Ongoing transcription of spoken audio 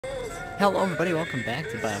Hello everybody, welcome back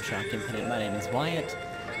to Bioshock Infinite. My name is Wyatt.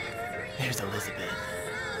 There's Elizabeth.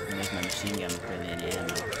 And there's my machine gun with barely any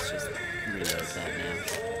ammo. Let's just reload that now.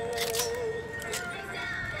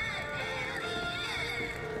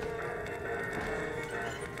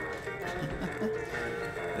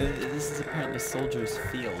 This is apparently Soldier's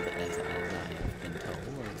Field, as I have been told,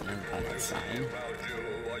 and by that sign.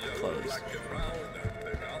 Closed.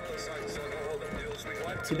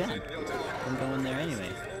 Too bad. I'm going there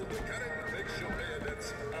anyway.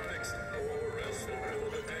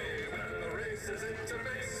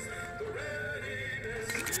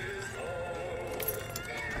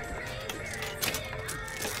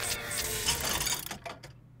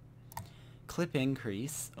 Clip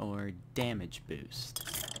increase or damage boost?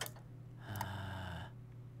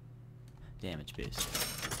 Damage boost.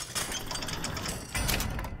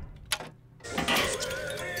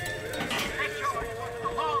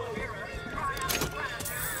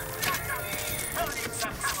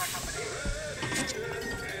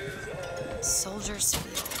 Soldier's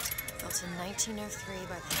Field, built in 1903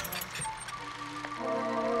 by the hand.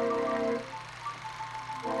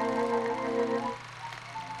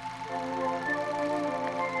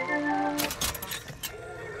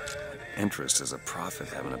 Interest as a prophet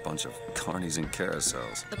having a bunch of carnies and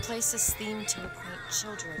carousels. The place is themed to acquaint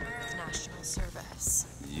children with national service.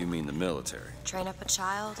 You mean the military? Train up a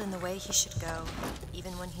child in the way he should go.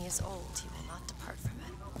 Even when he is old, he will not depart from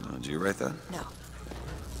it. Oh, did you write that? No.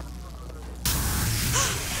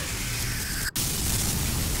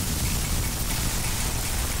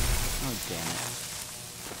 Oh, damn it.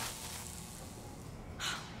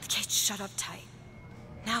 The gate's shut up tight.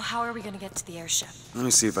 Now how are we gonna get to the airship? Let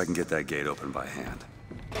me see if I can get that gate open by hand.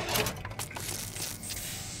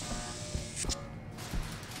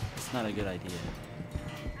 It's not a good idea.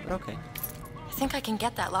 But okay. I think I can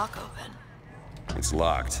get that lock open. It's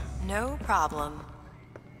locked. No problem.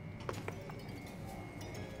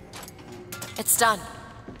 It's done.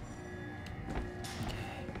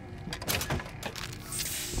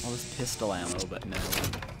 All this pistol ammo, but no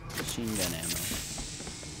machine gun ammo.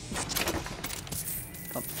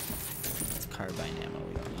 Oh, it's carbine ammo.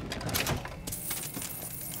 We don't need that.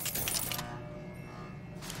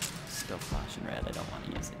 Still flashing red. I don't want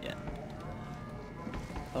to use it yet.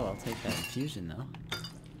 Oh, I'll take that infusion though.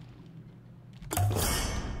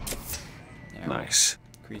 There, Nice.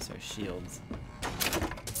 Increase our shields.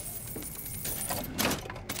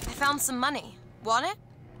 I found some money. Want it?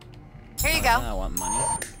 Here you go. I want money.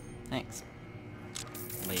 Thanks,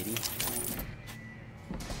 lady.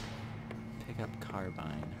 Pick up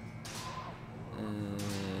carbine.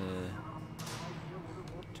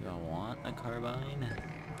 Do I want a carbine?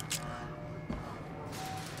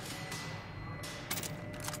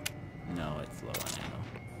 No, it's low on ammo.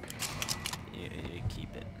 You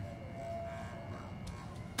keep it.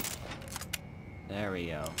 There we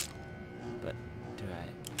go. But do I?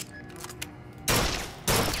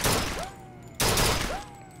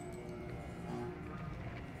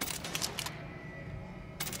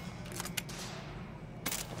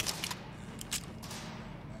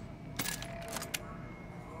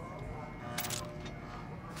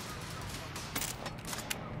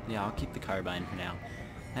 Yeah, I'll keep the carbine for now.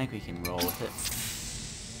 I think we can roll with it.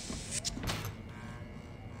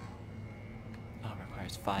 Oh, it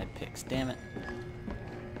requires 5 picks. Damn it.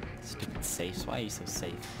 Stupid safes. Why are you so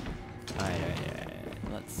safe? Alright.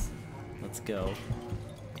 Let's go.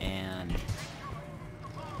 And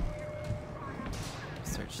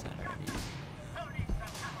search that already.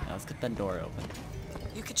 Now let's get that door open.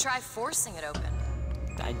 You could try forcing it open.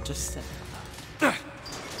 I just said.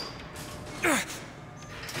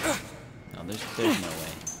 No, there's no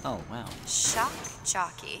way. Oh, wow. Shock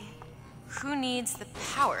jockey. Who needs the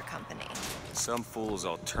power company? Some fool's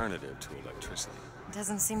alternative to electricity.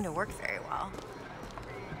 Doesn't seem to work very well.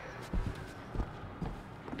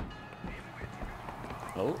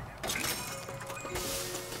 Oh.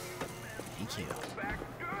 Thank you.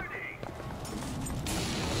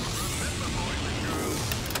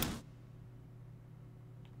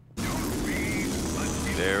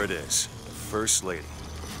 There it is. The First Lady.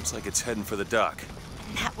 Looks like it's heading for the dock.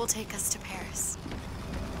 That will take us to Paris.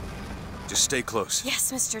 Just stay close.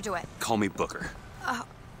 Yes, Mr. DeWitt. Call me Booker.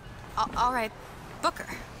 All right, Booker.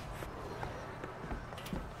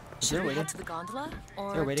 Should we head to the gondola, Is there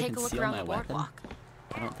a or way to take a look conceal around my the weapon? boardwalk?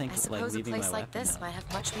 I don't think I like suppose a leaving my place like weapon this though. might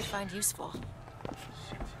have much we'd find useful.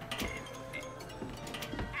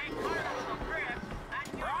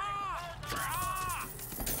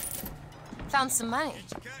 Found some money.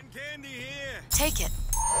 Take it.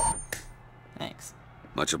 Thanks.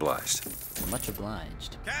 Much obliged. Much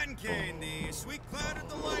obliged. Cotton candy, sweet cloud of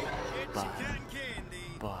delight.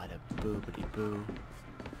 boobity boo.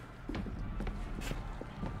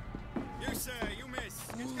 You sir, you miss. It's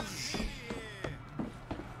gonna be here.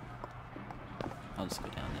 I'll just go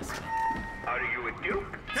down this way. Are you a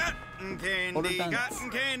duke? Cotton Order candy, dance. cotton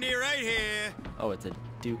candy right here. Oh, it's a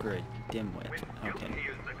duke or a dimwit. Okay.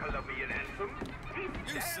 Use the Colombian anthem.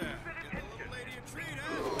 You sir, give the old lady a treat,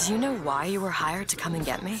 huh? Do you know why you were hired to come and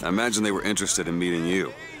get me? I imagine they were interested in meeting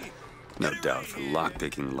you. No doubt for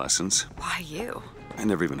lockpicking lessons. Why you? I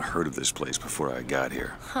never even heard of this place before I got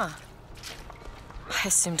here. Huh. I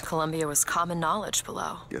assumed Columbia was common knowledge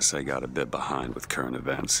below. Guess I got a bit behind with current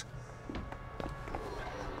events.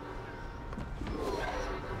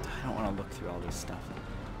 I don't want to look through all this stuff.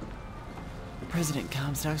 President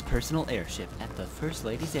Comstock's personal airship at the First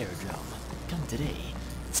Lady's aerodrome. Come today.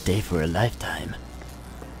 Stay for a lifetime.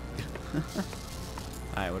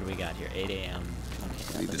 Alright, what do we got here? 8 a.m.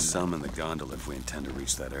 Okay, Need to summon the gondola if we intend to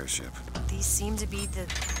reach that airship. These seem to be the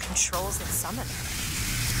controls that summon it.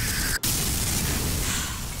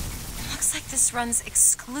 Looks like this runs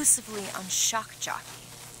exclusively on shock jockey.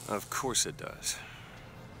 Of course it does.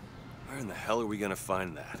 Where in the hell are we gonna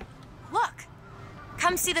find that? Look!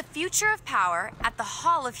 Come see the future of power at the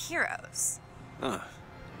Hall of Heroes. Huh.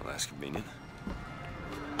 Well, that's convenient.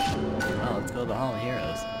 Well, let's go to the Hall of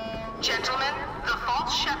Heroes. Gentlemen, the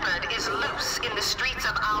false shepherd is loose in the streets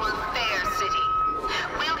of our fair city.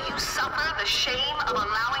 Will you suffer the shame of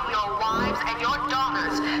allowing your wives and your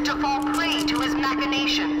daughters to fall prey to his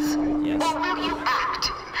machinations? Yes. Or will you act?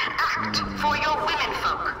 Act for your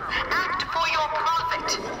womenfolk. Act for your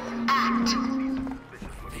profit. Act.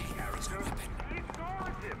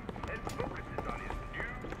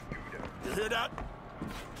 You hear that?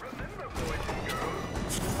 Remember, boys and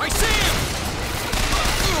girls, I see him!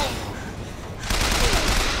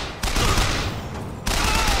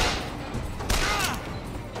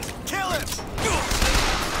 Kill him!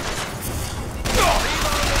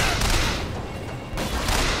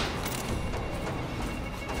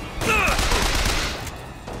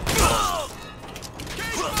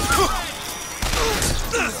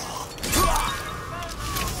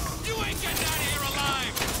 You ain't getting out of here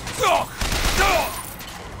alive!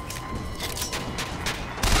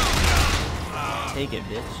 Take it,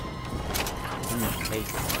 bitch. In your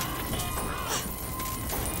face.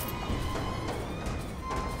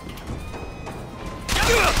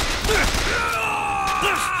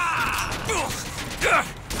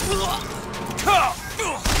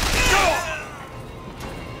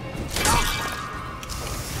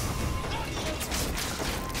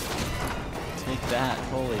 Take that,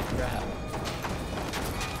 holy crap.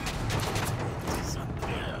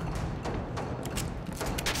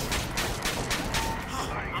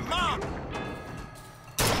 I'm up!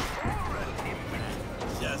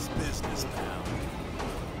 Just business, pal.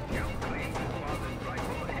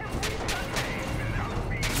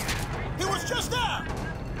 He was just there!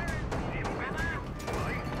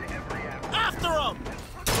 After him!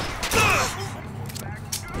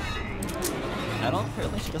 I don't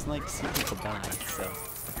apparently she doesn't like to see people die, so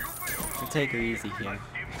we'll take her easy here.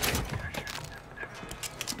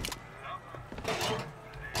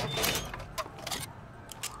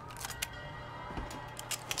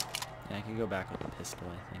 Yeah, I can go back with the pistol,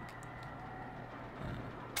 I think.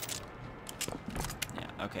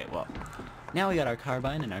 Yeah, okay, well, now we got our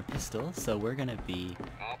carbine and our pistol, so we're gonna be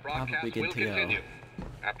Our probably broadcast good will to go. continue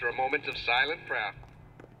after a moment of silent prayer.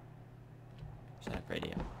 Shut up,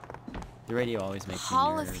 radio. The radio always makes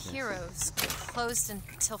Hall me of nervous. Heroes closed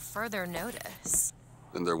until further notice.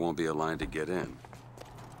 Then there won't be a line to get in.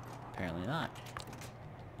 Apparently not.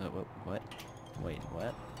 What? Wait,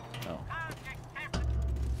 what? Oh.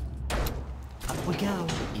 Up we go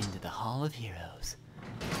into the Hall of Heroes.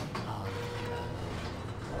 Hall of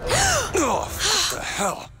Heroes. Oh, what the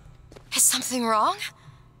hell? Is something wrong?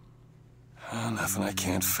 Nothing I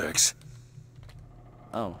can't fix.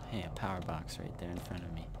 Oh, hey, a power box right there in front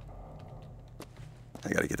of me. I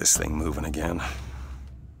gotta get this thing moving again.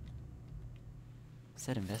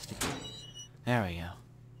 Said investigate. There we go.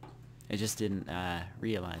 I just didn't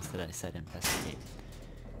realize that I said investigate.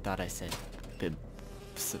 Thought I said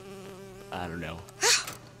I don't know.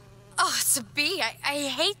 Oh, it's a bee. I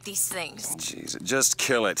hate these things. Jeez, just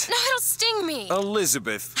kill it. No, it'll sting me.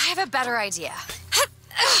 Elizabeth! I have a better idea.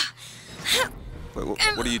 Wait, what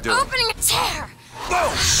I'm are you doing? opening a tear.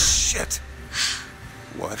 Oh, shit!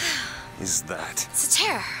 What is that? It's a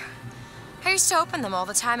tear. I used to open them all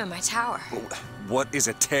the time in my tower. What is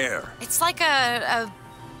a tear? It's like a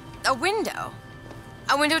window.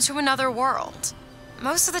 A window to another world.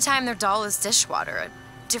 Most of the time they're dull as dishwater, a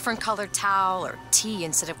different colored towel or tea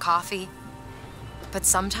instead of coffee. But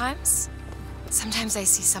sometimes Sometimes I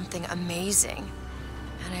see something amazing,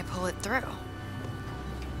 and I pull it through.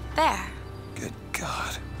 There. Good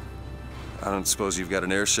God. I don't suppose you've got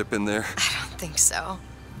an airship in there? I don't think so.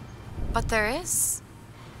 But there is.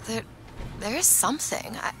 There is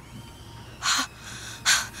something.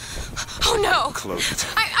 Oh no! Close it.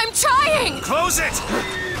 I'm trying! Close it!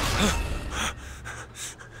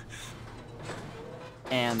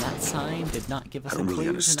 And that sign did not give us I a don't clue really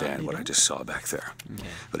to not understand do what I that. just saw back there. Okay.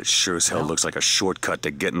 But it sure as hell Well- looks like a shortcut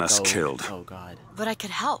to getting us killed. Oh god. But I could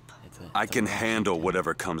help. I can handle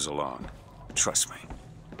whatever comes along. Trust me.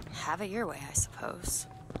 Have it your way, I suppose.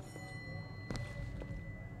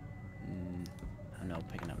 Oh no,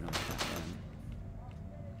 picking up another shotgun.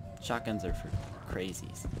 Shotguns are for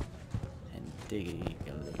crazies. And diggy.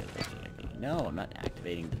 No, I'm not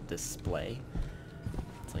activating the display.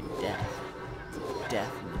 It's like death.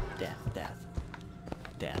 Death and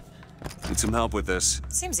death. Need some help with this.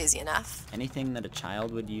 Seems easy enough. Anything that a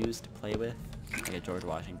child would use to play with, like a George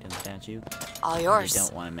Washington statue, All you yours.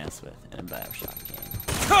 don't want to mess with in a Bioshock game.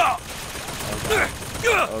 Ah! Oh god.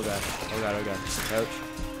 Oh god. Oh god. Oh god. Crouch.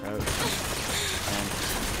 Crouch.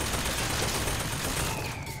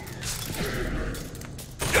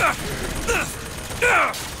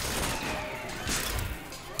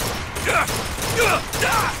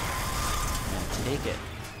 And take it.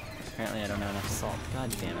 Apparently I don't have enough salt. God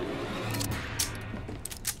damn it.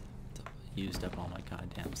 Used up all my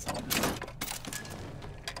goddamn salt.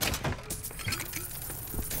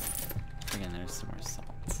 Again, there's some more salt.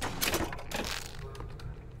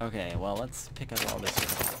 Okay, well, let's pick up all this.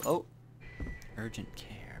 Oh! Urgent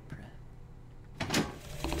care,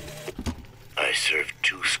 I served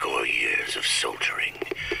 2 years of soldiering.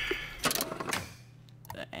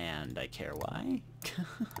 And I care why?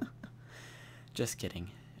 Just kidding.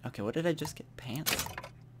 Okay, what did I just get? Pants?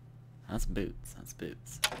 That's boots. That's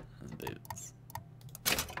boots. That's boots.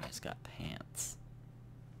 I just got pants.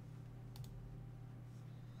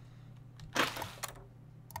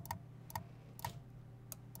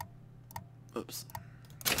 Oops.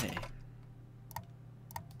 Okay.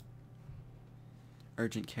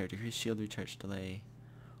 Urgent care, decrease shield recharge delay,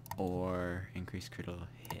 or increase critical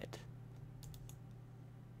hit.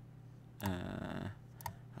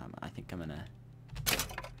 I think I'm gonna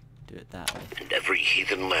do it that way. And every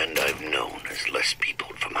heathen land I've known is less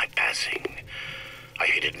peopled for my passing. I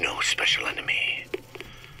hated no special enemy.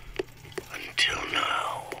 Until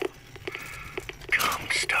now.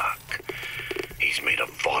 Comstock. He's made a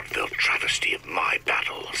vaudeville travesty of my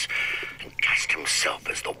battles and cast himself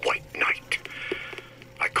as the White Knight.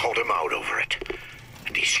 I called him out over it,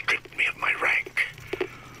 and he stripped me of my rank.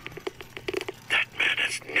 That man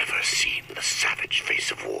has never seen the savage face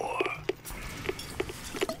of war.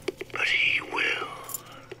 But he will.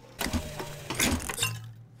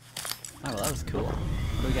 Oh, well, that was cool.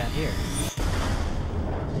 What do we got here?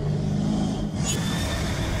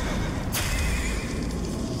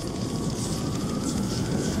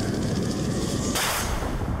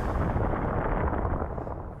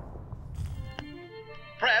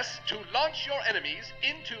 Press to launch your enemies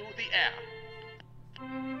into the air.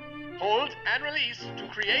 Hold and release to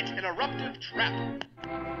create an eruptive trap.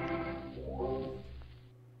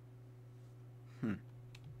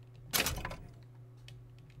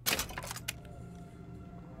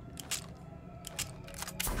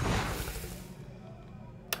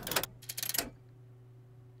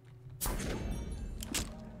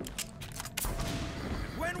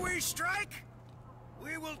 When we strike,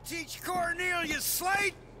 we will teach Cornelius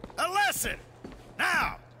Slate a lesson.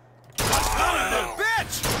 Now, son of a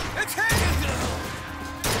bitch! It's hanging!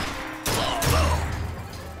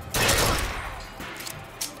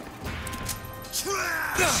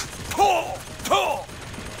 Pull! Pull!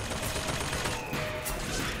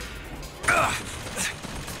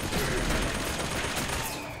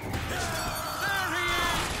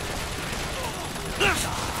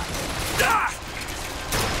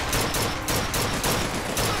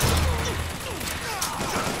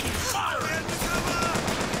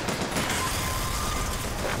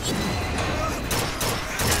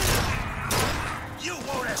 You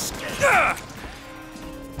won't escape!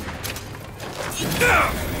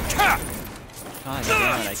 God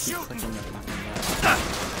damn it, I keep clicking the fucking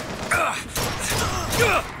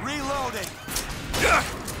button. Reloading!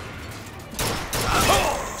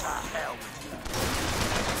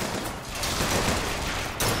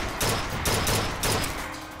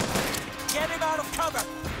 Get him out of cover!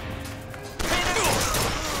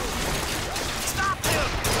 Stop him!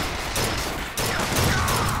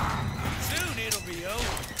 Soon it'll be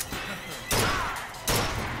over.